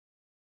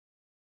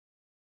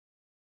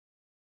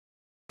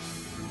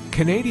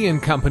Canadian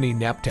company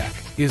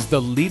Neptec is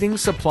the leading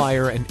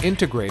supplier and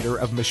integrator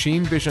of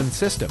machine vision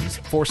systems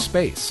for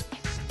space.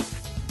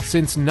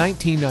 Since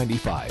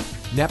 1995,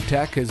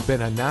 Neptec has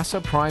been a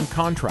NASA prime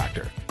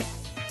contractor.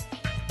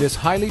 This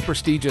highly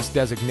prestigious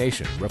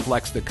designation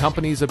reflects the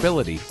company's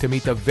ability to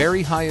meet the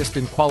very highest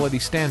in quality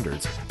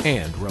standards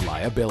and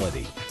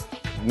reliability.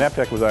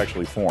 Neptec was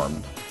actually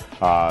formed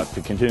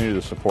to continue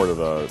the support of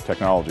a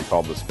technology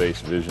called the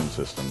Space Vision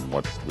System,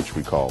 which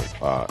we call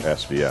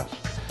SVS.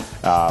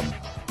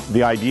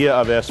 The idea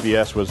of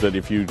SVS was that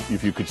if you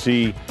could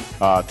see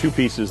two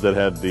pieces that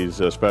had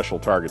these special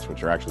targets,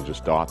 which are actually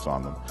just dots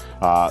on them,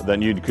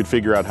 then you could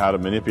figure out how to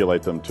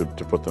manipulate them to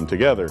put them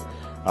together.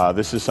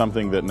 This is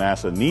something that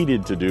NASA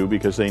needed to do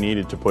because they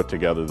needed to put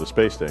together the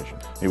space station.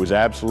 It was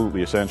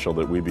absolutely essential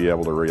that we be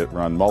able to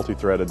run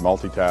multi-threaded,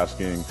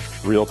 multitasking,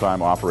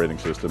 real-time operating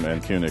system,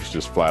 and QNX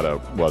just flat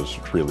out was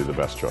really the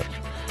best choice.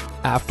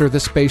 After the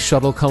Space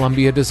Shuttle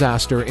Columbia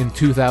disaster in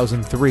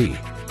 2003,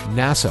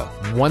 NASA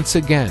once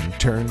again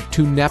turned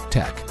to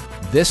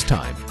Neptec, this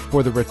time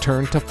for the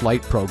return to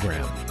flight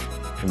program.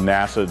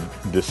 NASA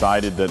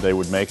decided that they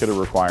would make it a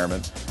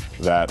requirement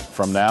that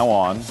from now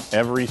on,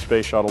 every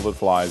space shuttle that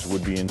flies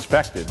would be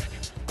inspected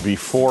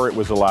before it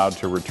was allowed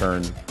to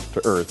return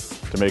to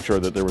Earth to make sure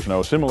that there was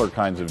no similar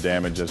kinds of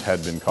damage as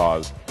had been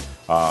caused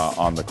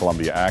on the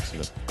Columbia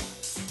accident.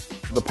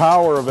 The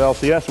power of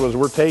LCS was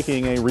we're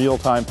taking a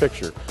real-time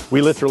picture.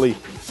 We literally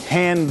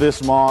hand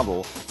this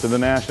model to the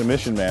NASA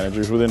mission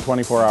managers within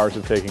 24 hours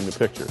of taking the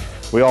picture.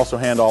 We also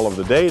hand all of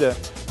the data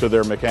to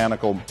their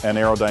mechanical and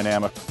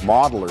aerodynamic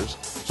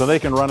modelers so they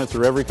can run it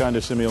through every kind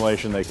of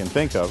simulation they can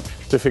think of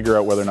to figure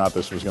out whether or not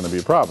this was going to be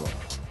a problem.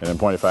 And in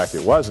point of fact,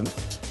 it wasn't,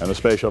 and the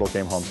space shuttle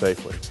came home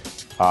safely.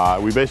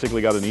 We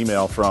basically got an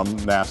email from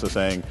NASA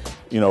saying,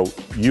 you know,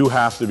 you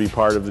have to be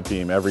part of the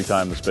team every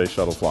time the space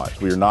shuttle flies.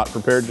 We are not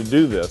prepared to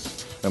do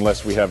this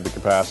unless we have the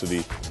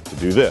capacity to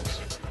do this.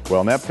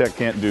 Well, Neptec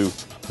can't do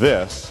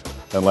this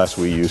unless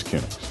we use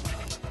QNX.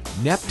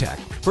 Neptec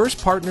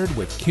first partnered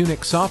with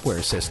QNX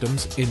software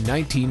systems in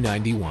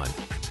 1991.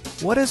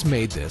 What has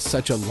made this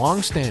such a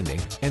long-standing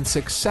and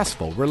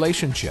successful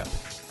relationship?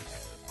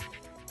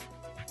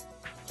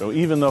 So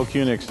even though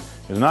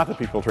QNX is not the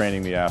people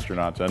training the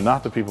astronauts and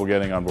not the people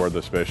getting on board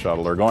the space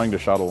shuttle or going to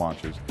shuttle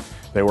launches,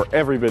 they were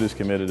every bit as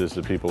committed as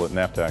the people at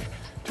Neptec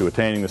to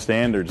attaining the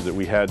standards that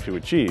we had to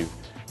achieve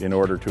in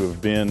order to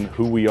have been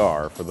who we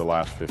are for the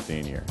last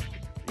 15 years.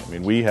 I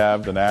mean, we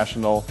have the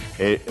National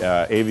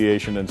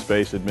Aviation and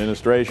Space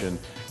Administration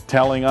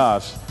telling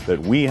us that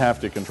we have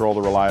to control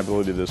the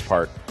reliability of this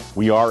part.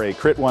 We are a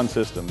Crit 1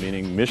 system,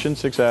 meaning mission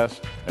success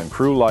and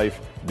crew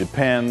life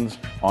depends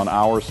on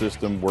our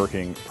system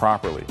working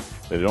properly.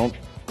 They don't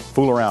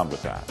fool around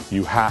with that.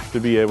 You have to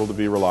be able to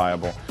be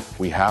reliable.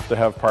 We have to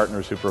have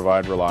partners who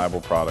provide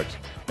reliable products,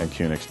 and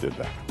QNX did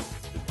that.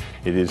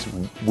 It is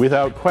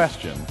without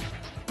question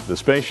the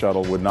space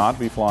shuttle would not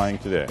be flying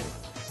today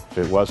if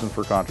it wasn't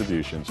for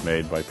contributions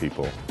made by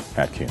people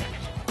at QNX.